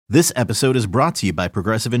This episode is brought to you by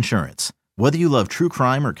Progressive Insurance. Whether you love true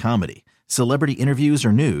crime or comedy, celebrity interviews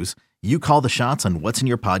or news, you call the shots on what's in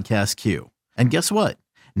your podcast queue. And guess what?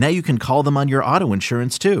 Now you can call them on your auto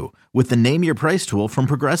insurance too with the Name Your Price tool from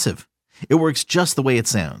Progressive. It works just the way it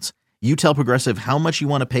sounds. You tell Progressive how much you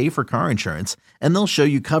want to pay for car insurance, and they'll show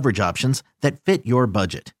you coverage options that fit your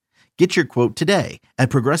budget. Get your quote today at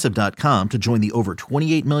Progressive.com to join the over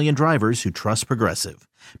 28 million drivers who trust Progressive.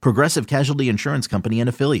 Progressive Casualty Insurance Company and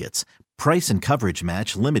Affiliates. Price and coverage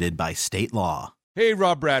match limited by state law. Hey,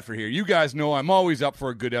 Rob Bradford here. You guys know I'm always up for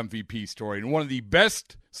a good MVP story, and one of the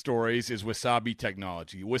best stories is Wasabi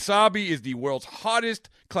Technology. Wasabi is the world's hottest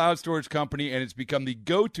cloud storage company, and it's become the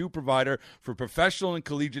go-to provider for professional and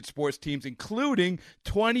collegiate sports teams, including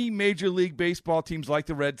 20 Major League Baseball teams like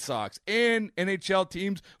the Red Sox and NHL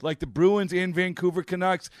teams like the Bruins and Vancouver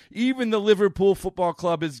Canucks. Even the Liverpool Football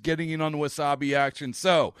Club is getting in on the Wasabi action.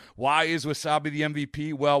 So, why is Wasabi the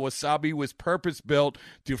MVP? Well, Wasabi was purpose-built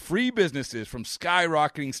to free businesses from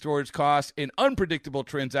skyrocketing storage costs and unpredictable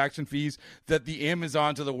transaction fees that the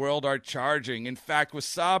Amazons of the world are charging. In fact,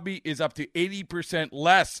 Wasabi is up to 80%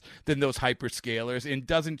 less than those hyperscalers and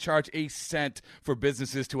doesn't charge a cent for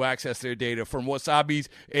businesses to access their data. From Wasabi's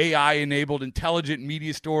AI-enabled intelligent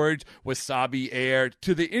media storage, Wasabi Air,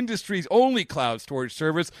 to the industry's only cloud storage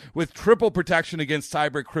service with triple protection against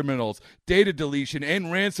cyber criminals, data deletion, and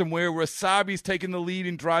ransomware, Wasabi's taken the lead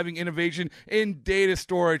in driving innovation in data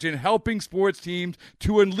storage and helping sports teams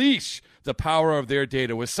to unleash the power of their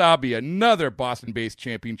data. Wasabi, another Boston-based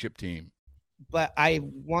championship team. But I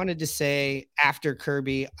wanted to say, after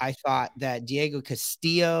Kirby, I thought that Diego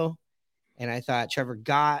Castillo and I thought Trevor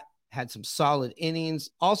Gott had some solid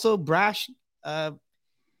innings. Also, Brash,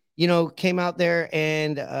 came out there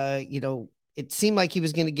and, it seemed like he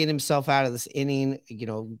was going to get himself out of this inning.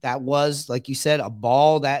 That was, like you said, a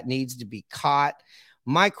ball that needs to be caught.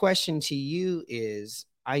 My question to you is,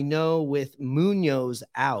 I know with Muñoz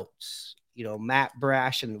out, Matt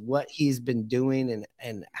Brash and what he's been doing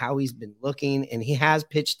and how he's been looking, and he has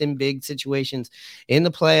pitched in big situations in the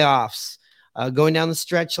playoffs, going down the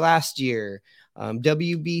stretch last year,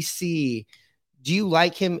 WBC. Do you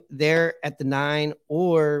like him there at the 9,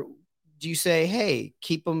 or do you say, hey,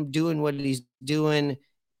 keep him doing what he's doing?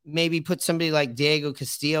 Maybe put somebody like Diego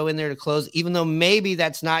Castillo in there to close, even though maybe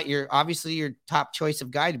that's not obviously your top choice of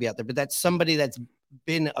guy to be out there, but that's somebody that's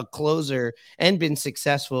been a closer and been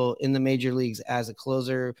successful in the major leagues as a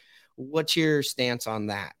closer. What's your stance on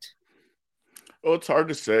that? Well, it's hard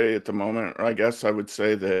to say at the moment. I guess I would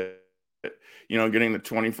say that, getting the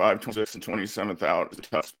 25, 26, and 27th out is a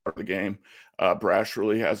tough part of the game. Brash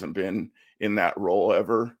really hasn't been in that role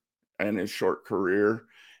ever in his short career.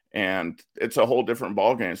 And it's a whole different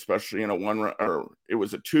ballgame, especially in a one-run, or it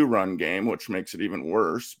was a 2-run game, which makes it even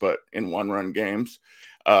worse. But in 1-run games,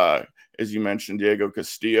 as you mentioned, Diego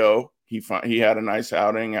Castillo, he had a nice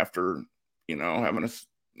outing after, having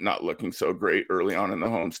not looking so great early on in the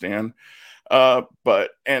homestand. But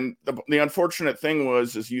the unfortunate thing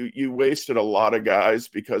is you wasted a lot of guys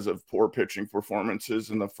because of poor pitching performances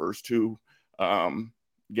in the first 2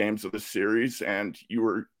 games of the series, and you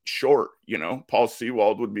were short. Paul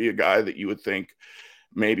Sewald would be a guy that you would think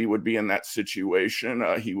maybe would be in that situation.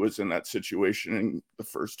 He was in that situation in the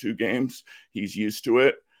first 2 games. He's used to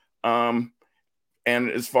it. And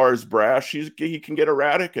as far as Brash, he can get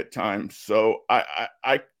erratic at times. So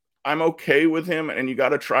I'm okay with him, and you got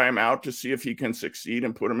to try him out to see if he can succeed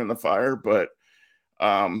and put him in the fire. But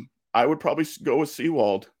I would probably go with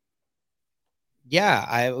Sewald. Yeah,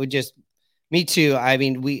 I would me too. I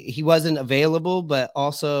mean, he wasn't available, but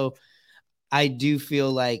also I do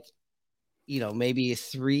feel like, maybe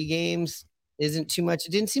 3 games isn't too much.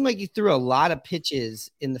 It didn't seem like he threw a lot of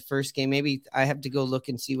pitches in the first game. Maybe I have to go look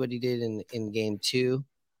and see what he did in game 2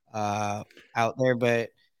 out there, but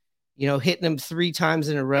hitting him 3 times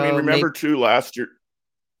in a row. I mean, remember too, last year.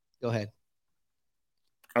 Go ahead.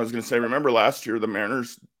 I was going to say, remember last year, the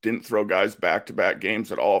Mariners didn't throw guys back-to-back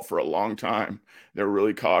games at all for a long time. They were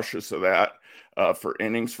really cautious of that for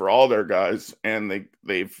innings for all their guys. And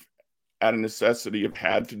they've out of necessity have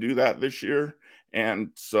had to do that this year.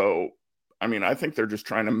 And so, I mean, I think they're just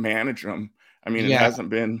trying to manage them. I mean, It hasn't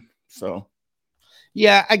been so.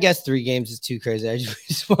 Yeah, I guess 3 games is too crazy. I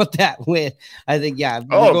just want that win. I think, of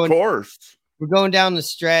course. We're going down the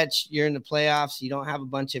stretch. You're in the playoffs. You don't have a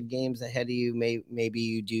bunch of games ahead of you. Maybe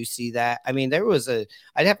you do see that. I mean,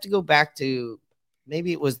 I'd have to go back to,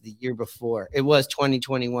 maybe it was the year before. It was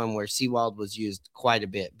 2021 where Sewald was used quite a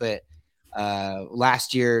bit. But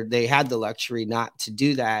last year they had the luxury not to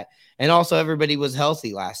do that. And also everybody was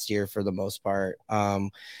healthy last year for the most part.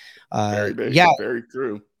 Very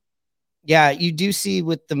true. Yeah, you do see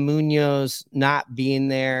with the Muñoz not being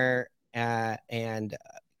there, and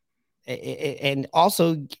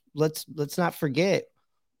also let's not forget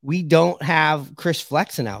we don't have Chris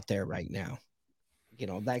Flexen out there right now. You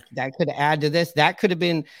know, that could add to this. That could have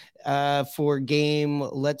been for game,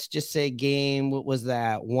 let's just say game, what was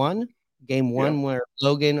that? Game one, Yeah. where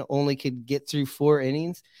Logan only could get through 4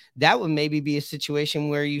 innings. That would maybe be a situation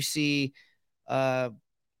where you see Flexen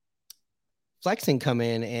come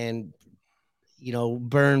in and, you know,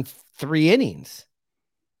 burn 3 innings.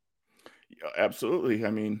 Yeah, absolutely.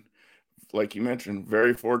 I mean, like you mentioned,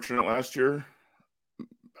 very fortunate last year.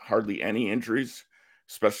 Hardly any injuries,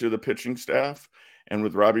 especially the pitching staff. And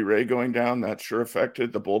with Robbie Ray going down, that sure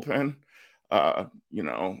affected the bullpen.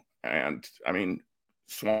 And I mean,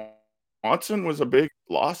 Swanson was a big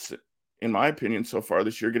loss, in my opinion, so far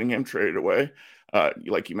this year, getting him traded away.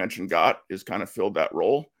 Like you mentioned, Gott has kind of filled that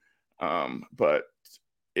role. But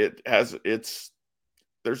it's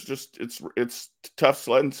tough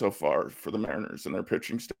sledding so far for the Mariners and their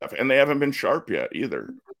pitching staff. And they haven't been sharp yet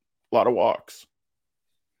either. A lot of walks.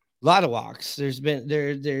 A lot of walks. There's been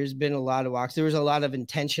a lot of walks. There was a lot of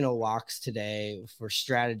intentional walks today for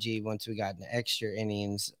strategy once we got into extra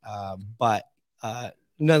innings. But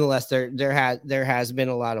nonetheless, there has been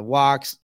a lot of walks.